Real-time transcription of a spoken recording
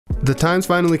The times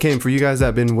finally came for you guys that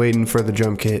have been waiting for the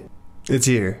drum kit. It's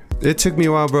here. It took me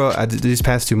a while, bro. These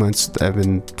past 2 months, I've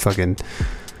been fucking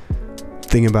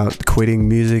thinking about quitting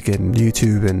music and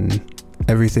YouTube and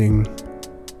everything.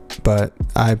 But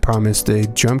I promised a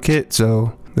drum kit,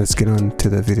 so let's get on to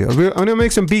the video. I'm gonna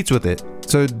make some beats with it.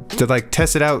 So to like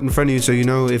test it out in front of you, so you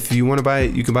know if you want to buy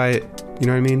it, you can buy it. You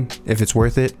know what I mean? If it's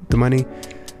worth it, the money.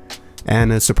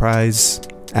 And a surprise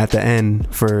at the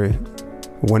end for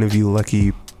one of you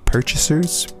lucky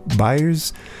purchasers,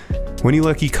 buyers, one of you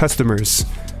lucky customers.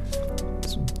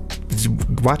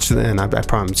 Watch to the end, I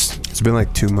promise. It's been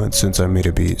like 2 months since I made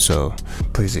a beat, so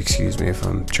please excuse me if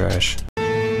I'm trash.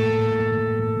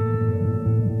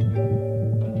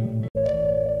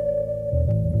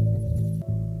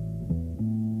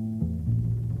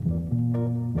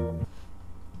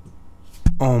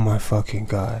 Oh my fucking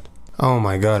god. Oh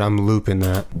my god, I'm looping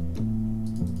that.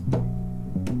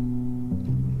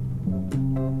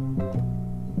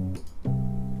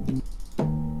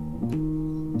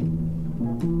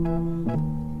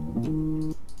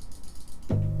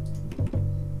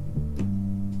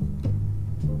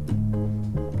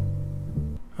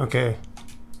 Okay.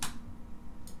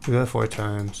 Do that 4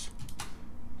 times.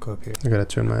 Go up here. I gotta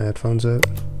turn my headphones up.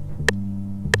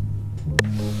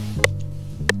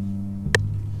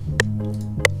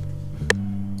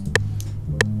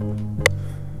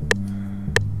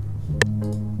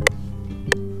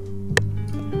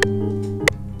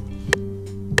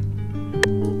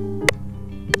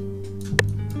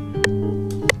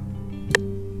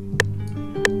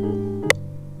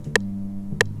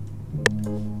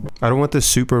 I don't want the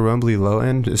super rumbly low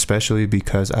end, especially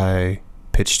because I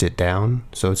pitched it down,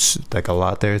 so it's like a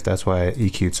lot there. That's why I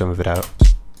EQ'd some of it out.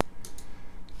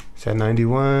 It's at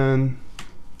 91,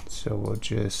 so we'll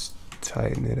just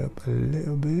tighten it up a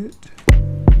little bit.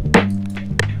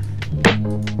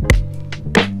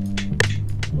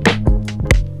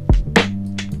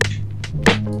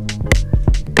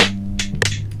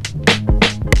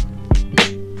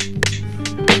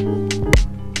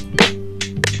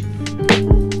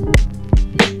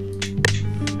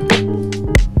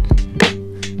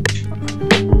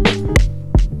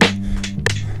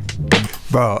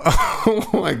 Bro, oh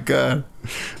my god.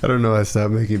 I don't know why I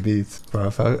stopped making beats.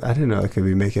 Bro, I didn't know I could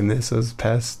be making this those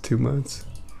past 2 months.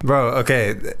 Bro,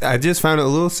 okay. I just found a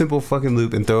little simple fucking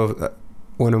loop and throw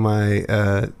one of my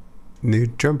new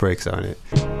drum breaks on it.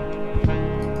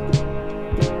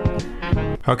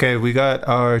 Okay, we got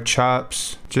our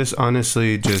chops. Just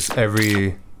honestly, just every,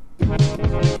 you know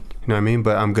what I mean?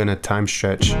 But I'm gonna time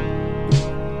stretch.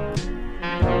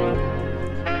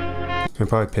 I'll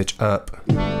probably pitch up.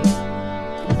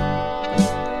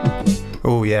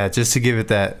 Oh yeah, just to give it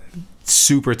that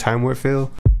super time warp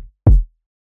feel.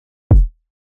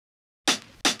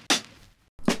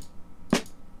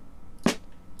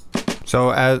 So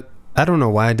I don't know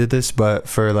why I did this, but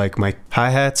for like my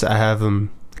hi-hats, I have them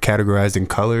categorized in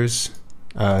colors.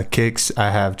 Kicks,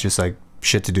 I have just like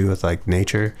shit to do with like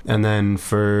nature. And then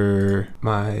for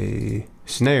my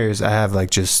snares, I have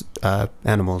like just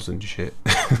animals and shit.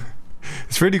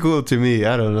 It's pretty cool to me,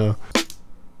 I don't know.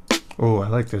 Oh, I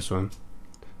like this one.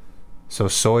 So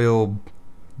soil,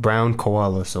 brown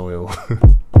koala soil.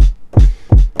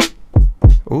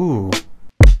 Ooh.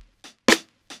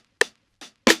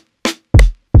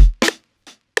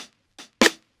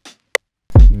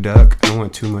 Duck, I don't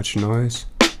want too much noise.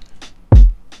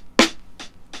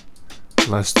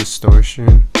 Less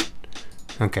distortion.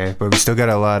 Okay, but we still got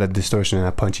a lot of distortion in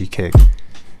that punchy kick.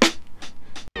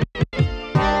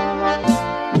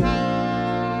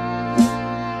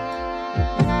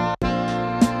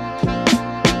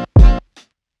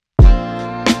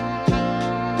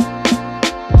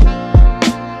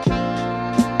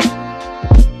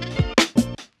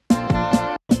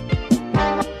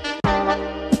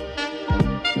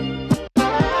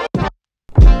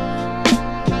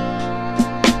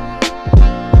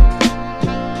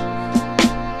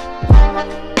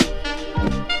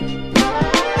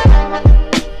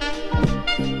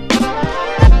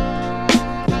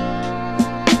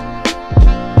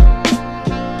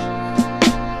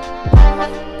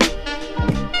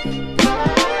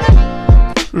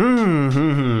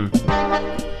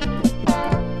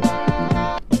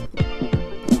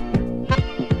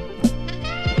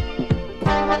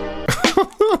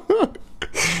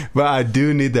 But I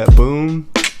do need that boom,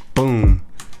 boom.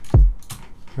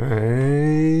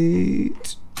 Right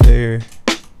there.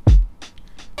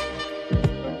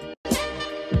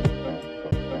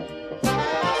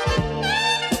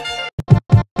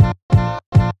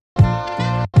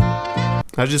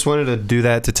 I just wanted to do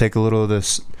that to take a little of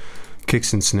this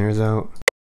kicks and snares out.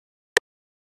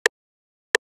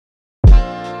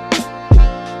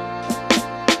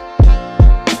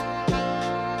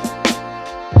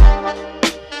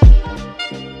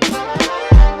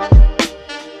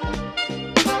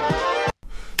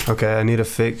 Okay, I need to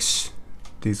fix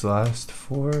these last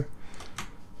 4.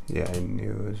 Yeah, I knew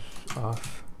it was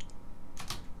off.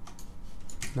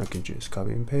 I can just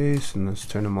copy and paste, and let's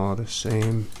turn them all the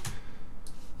same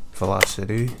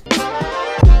velocity.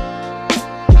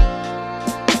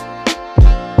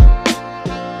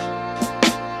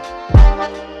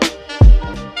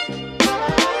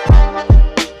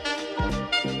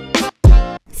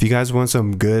 If you guys want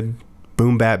some good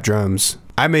boom bap drums,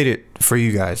 I made it for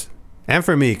you guys and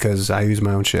for me because I use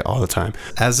my own shit all the time.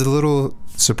 As a little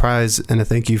surprise and a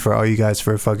thank you for all you guys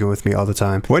for fucking with me all the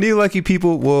time, one of you lucky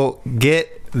people will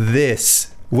get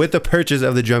this with the purchase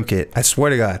of the drum kit. I swear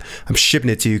to God, I'm shipping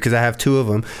it to you because I have 2 of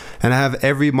them and I have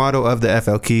every model of the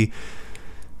FL Key.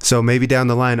 So maybe down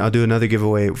the line I'll do another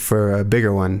giveaway for a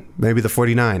bigger one, maybe the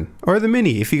 49 or the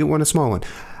mini if you want a small one.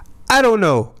 I don't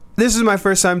know. This is my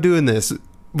first time doing this.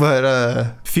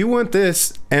 But if you want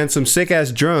this and some sick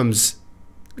ass drums,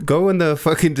 go in the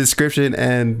fucking description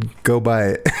and go buy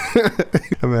it.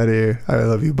 I'm out of here. I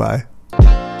love you. Bye.